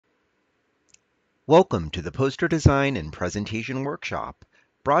Welcome to the Poster Design and Presentation Workshop,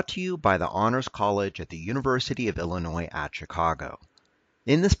 brought to you by the Honors College at the University of Illinois at Chicago.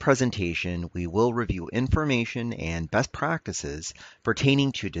 In this presentation, we will review information and best practices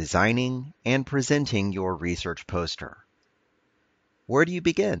pertaining to designing and presenting your research poster. Where do you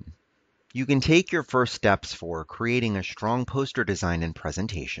begin? You can take your first steps for creating a strong poster design and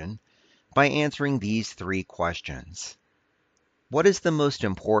presentation by answering these three questions. What is the most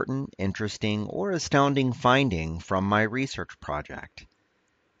important, interesting, or astounding finding from my research project?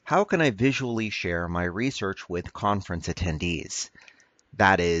 How can I visually share my research with conference attendees?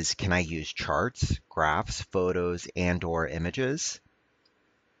 That is, can I use charts, graphs, photos, and/or images?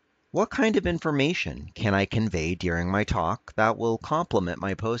 What kind of information can I convey during my talk that will complement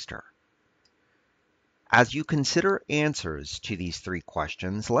my poster? As you consider answers to these three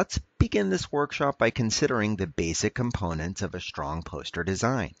questions, let's begin this workshop by considering the basic components of a strong poster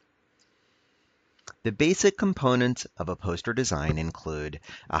design. The basic components of a poster design include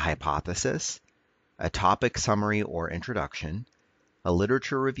a hypothesis, a topic summary or introduction, a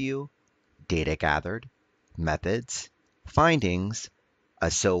literature review, data gathered, methods, findings,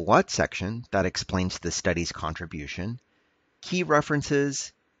 a so what section that explains the study's contribution, key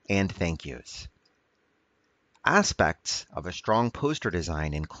references, and thank yous. Aspects of a strong poster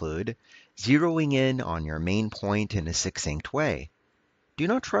design include zeroing in on your main point in a succinct way. Do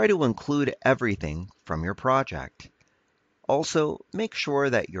not try to include everything from your project. Also, make sure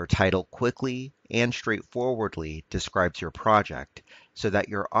that your title quickly and straightforwardly describes your project so that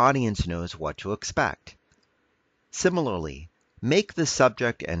your audience knows what to expect. Similarly, make the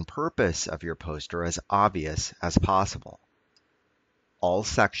subject and purpose of your poster as obvious as possible. All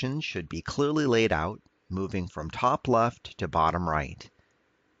sections should be clearly laid out, moving from top left to bottom right.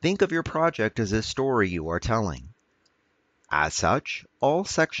 Think of your project as a story you are telling. As such, all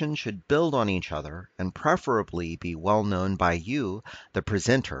sections should build on each other and preferably be well known by you, the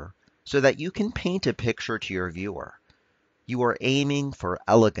presenter, so that you can paint a picture to your viewer. You are aiming for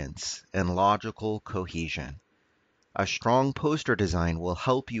elegance and logical cohesion. A strong poster design will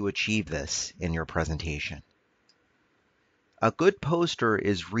help you achieve this in your presentation. A good poster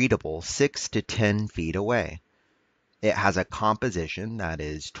is readable 6 to 10 feet away. It has a composition that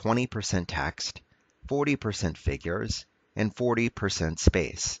is 20% text, 40% figures, and 40%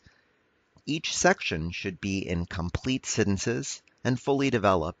 space. Each section should be in complete sentences and fully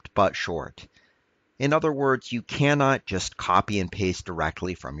developed but short. In other words, you cannot just copy and paste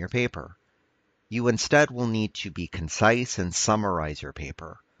directly from your paper. You instead will need to be concise and summarize your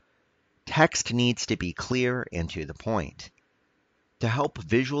paper. Text needs to be clear and to the point. To help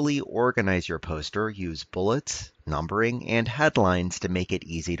visually organize your poster, use bullets, numbering, and headlines to make it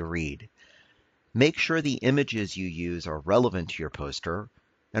easy to read. Make sure the images you use are relevant to your poster,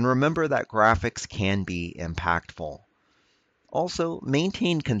 and remember that graphics can be impactful. Also,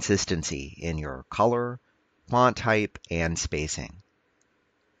 maintain consistency in your color, font type, and spacing.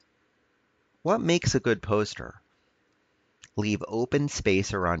 What makes a good poster? Leave open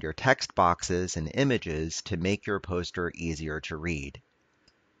space around your text boxes and images to make your poster easier to read.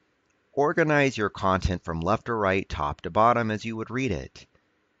 Organize your content from left to right, top to bottom as you would read it.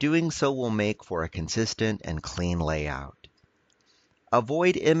 Doing so will make for a consistent and clean layout.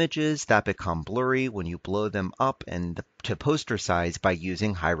 Avoid images that become blurry when you blow them up to poster size by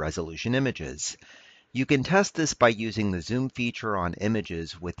using high-resolution images. You can test this by using the zoom feature on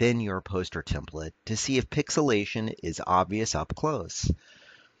images within your poster template to see if pixelation is obvious up close.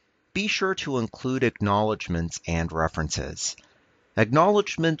 Be sure to include acknowledgments and references.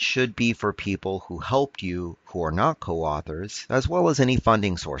 Acknowledgments should be for people who helped you who are not co-authors, as well as any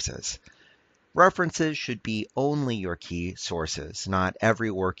funding sources. References should be only your key sources, not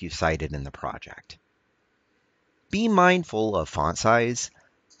every work you cited in the project. Be mindful of font size,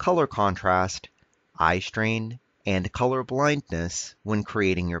 color contrast, eye strain, and color blindness when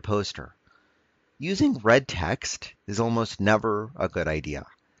creating your poster. Using red text is almost never a good idea.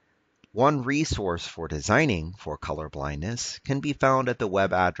 One resource for designing for color blindness can be found at the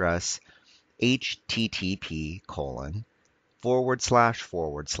web address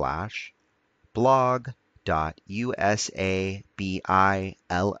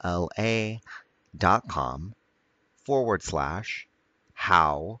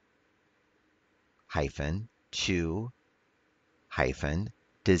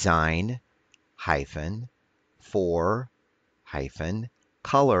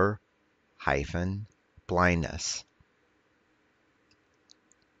blindness.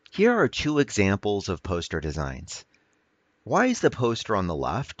 Here are two examples of poster designs. Why is the poster on the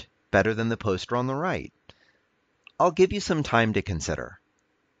left better than the poster on the right? I'll give you some time to consider.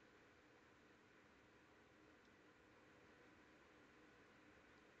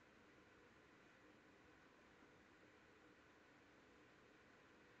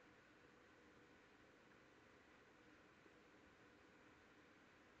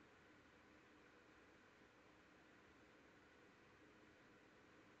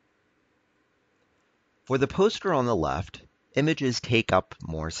 For the poster on the left, images take up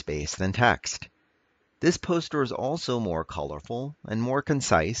more space than text. This poster is also more colorful and more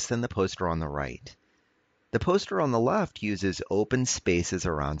concise than the poster on the right. The poster on the left uses open spaces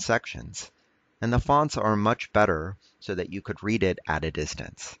around sections, and the fonts are much better so that you could read it at a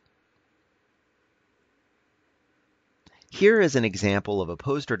distance. Here is an example of a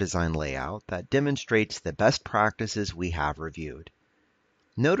poster design layout that demonstrates the best practices we have reviewed.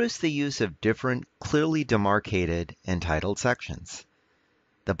 Notice the use of different, clearly demarcated, entitled sections.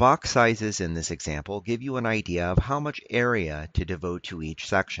 The box sizes in this example give you an idea of how much area to devote to each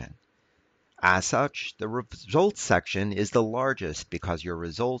section. As such, the results section is the largest because your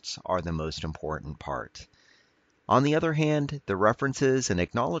results are the most important part. On the other hand, the references and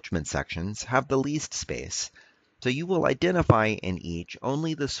acknowledgement sections have the least space, so you will identify in each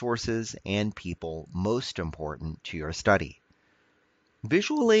only the sources and people most important to your study.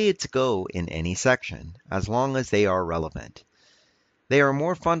 Visual aids go in any section, as long as they are relevant. They are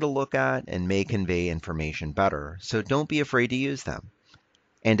more fun to look at and may convey information better, so don't be afraid to use them.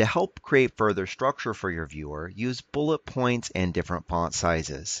 And to help create further structure for your viewer, use bullet points and different font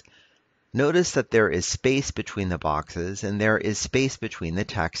sizes. Notice that there is space between the boxes and there is space between the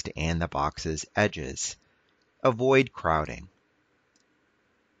text and the box's edges. Avoid crowding.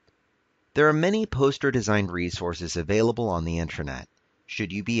 There are many poster design resources available on the internet,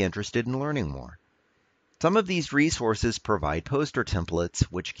 should you be interested in learning more. Some of these resources provide poster templates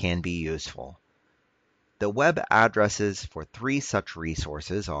which can be useful. The web addresses for 3 such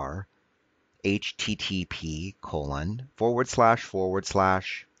resources are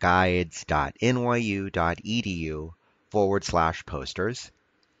http://guides.nyu.edu/posters,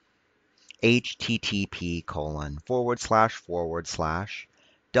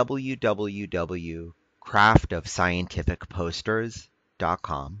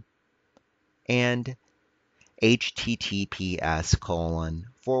 http://www.craftofscientificposters.com, and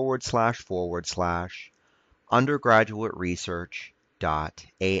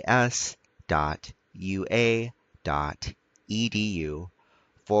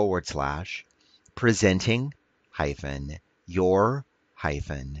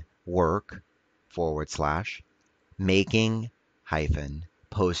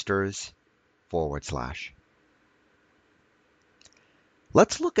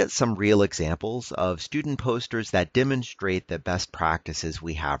Let's look at some real examples of student posters that demonstrate the best practices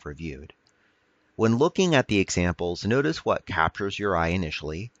we have reviewed. When looking at the examples, notice what captures your eye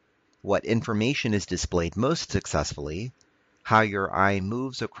initially, what information is displayed most successfully, how your eye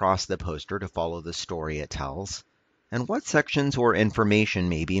moves across the poster to follow the story it tells, and what sections or information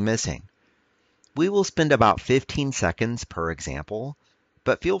may be missing. We will spend about 15 seconds per example,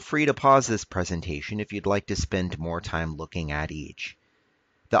 but feel free to pause this presentation if you'd like to spend more time looking at each.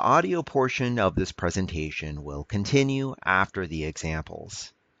 The audio portion of this presentation will continue after the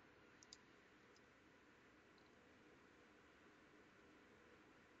examples.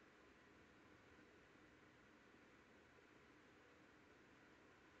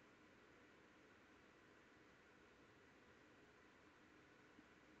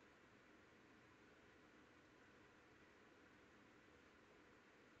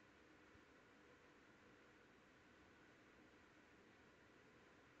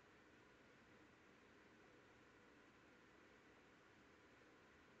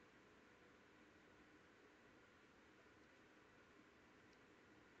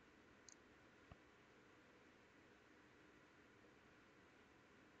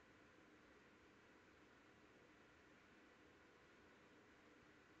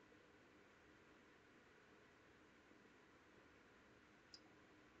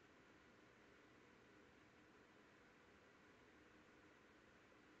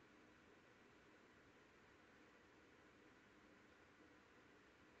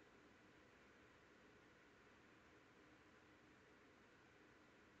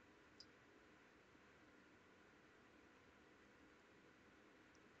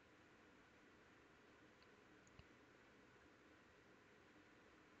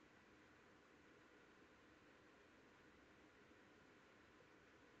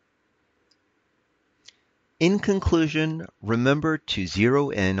 In conclusion, remember to zero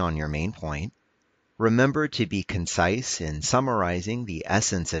in on your main point. Remember to be concise in summarizing the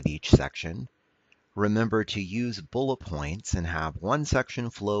essence of each section. Remember to use bullet points and have one section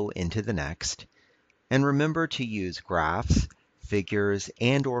flow into the next. And remember to use graphs, figures,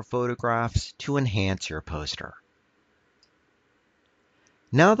 and/or photographs to enhance your poster.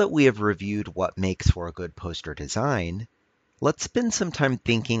 Now that we have reviewed what makes for a good poster design, let's spend some time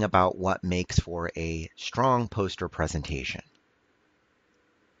thinking about what makes for a strong poster presentation.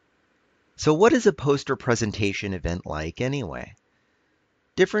 So what is a poster presentation event like anyway?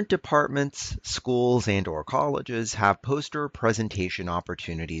 Different departments, schools, and/or colleges have poster presentation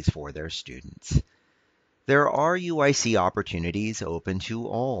opportunities for their students. There are UIC opportunities open to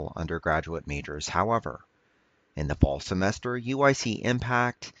all undergraduate majors, however. In the fall semester, UIC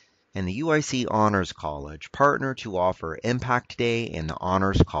Impact and the UIC Honors College partner to offer Impact Day and the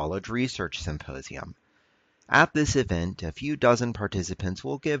Honors College Research Symposium. At this event, a few dozen participants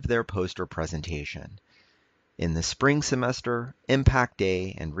will give their poster presentation. In the spring semester, Impact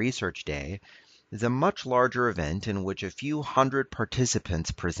Day and Research Day is a much larger event in which a few hundred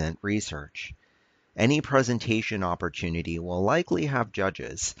participants present research. Any presentation opportunity will likely have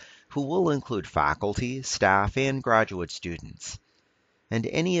judges who will include faculty, staff, and graduate students. And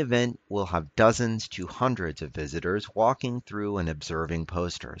any event will have dozens to hundreds of visitors walking through and observing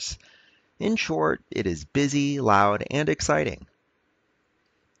posters. In short, it is busy, loud, and exciting.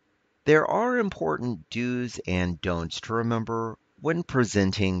 There are important do's and don'ts to remember when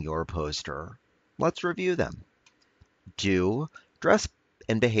presenting your poster. Let's review them. Do: dress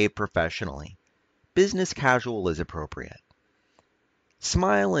and behave professionally. Business casual is appropriate.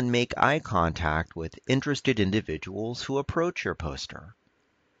 Smile and make eye contact with interested individuals who approach your poster.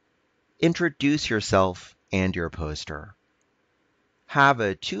 Introduce yourself and your poster. Have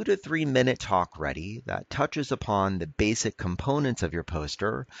a 2 to 3 minute talk ready that touches upon the basic components of your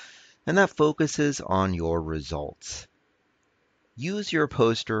poster and that focuses on your results. Use your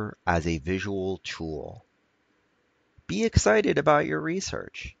poster as a visual tool. Be excited about your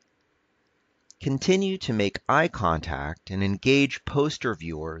research. Continue to make eye contact and engage poster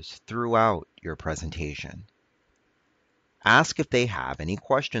viewers throughout your presentation. Ask if they have any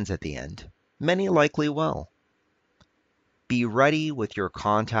questions at the end. Many likely will. Be ready with your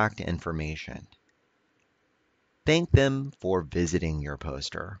contact information. Thank them for visiting your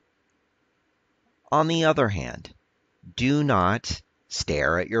poster. On the other hand, do not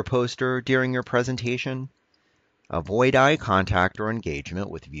stare at your poster during your presentation. Avoid eye contact or engagement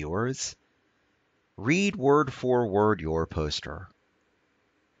with viewers. Read word for word your poster.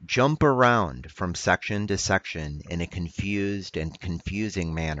 Jump around from section to section in a confused and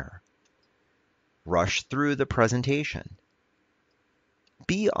confusing manner. Rush through the presentation.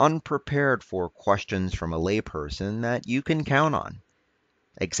 Be unprepared for questions from a layperson that you can count on.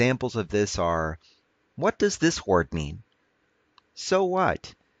 Examples of this are, what does this word mean? So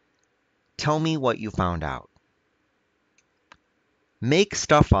what? Tell me what you found out. Make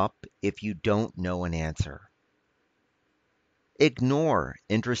stuff up if you don't know an answer. Ignore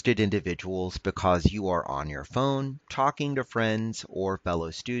interested individuals because you are on your phone, talking to friends or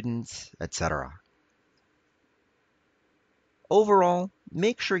fellow students, etc. Overall,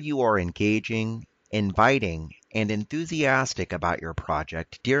 make sure you are engaging, inviting, and enthusiastic about your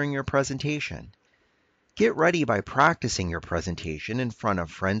project during your presentation. Get ready by practicing your presentation in front of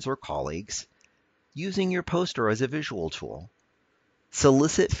friends or colleagues, using your poster as a visual tool.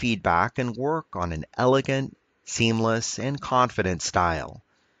 Solicit feedback and work on an elegant, seamless, and confident style.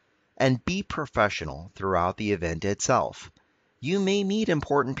 And be professional throughout the event itself. You may meet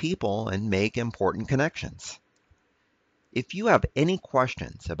important people and make important connections. If you have any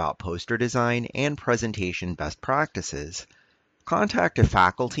questions about poster design and presentation best practices, contact a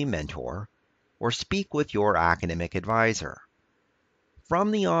faculty mentor or speak with your academic advisor.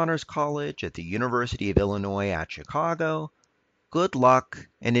 From the Honors College at the University of Illinois at Chicago, good luck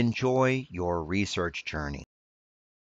and enjoy your research journey.